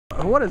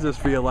what does this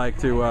feel like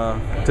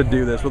to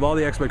do this with all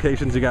the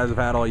expectations you guys have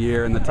had all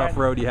year and the tough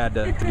road you had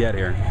to get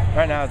here?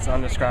 Right now, it's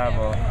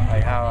undescribable,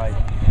 like how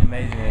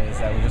amazing it is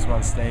that we just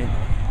won state.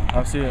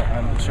 I'm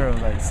sure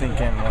it was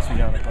sink in once we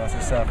got on the bus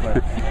and stuff,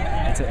 but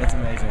it's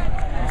amazing.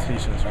 I'm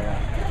speechless right now.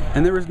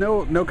 And there was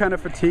no kind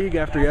of fatigue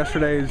after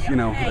yesterday's,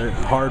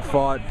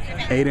 hard-fought,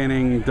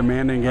 8-inning,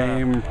 demanding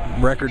game,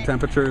 record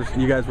temperatures.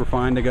 You guys were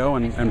fine to go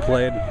and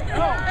played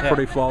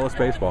pretty flawless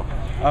baseball.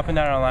 Up and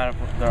down our lineup,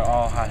 they're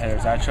all hot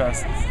hitters. I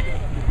trust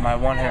my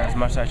one hitter as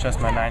much as I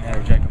trust my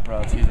 9-hitter, Jacob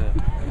Rhodes. He's an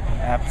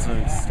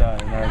absolute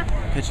stud, and our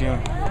pitching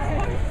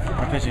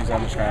is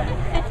undescribable.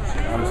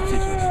 I'm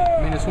speechless.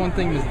 I mean, it's one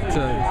thing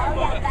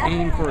to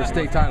aim for a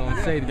state title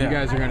and say that you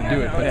guys are going to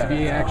do it, but to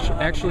be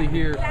actually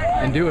here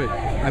and do it,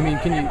 I mean,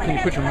 can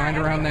you put your mind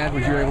around that,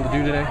 what you were able to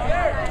do today?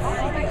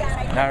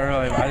 Not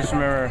really. I just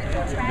remember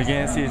the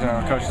beginning of the season,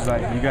 our coach was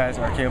like, you guys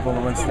are capable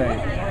to win state.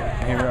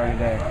 And here we are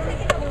today.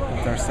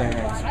 With our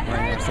standings,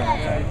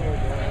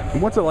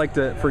 And what's it like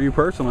for you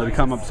personally to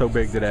come up so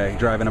big today,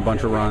 driving a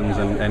bunch of runs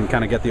and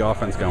kind of get the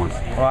offense going?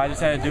 Well, I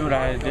just had to do what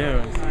I had to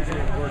do.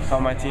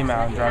 Help my team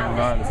out and drive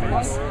runs and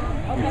just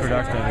be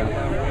productive and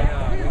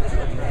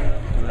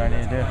do what I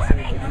need to do.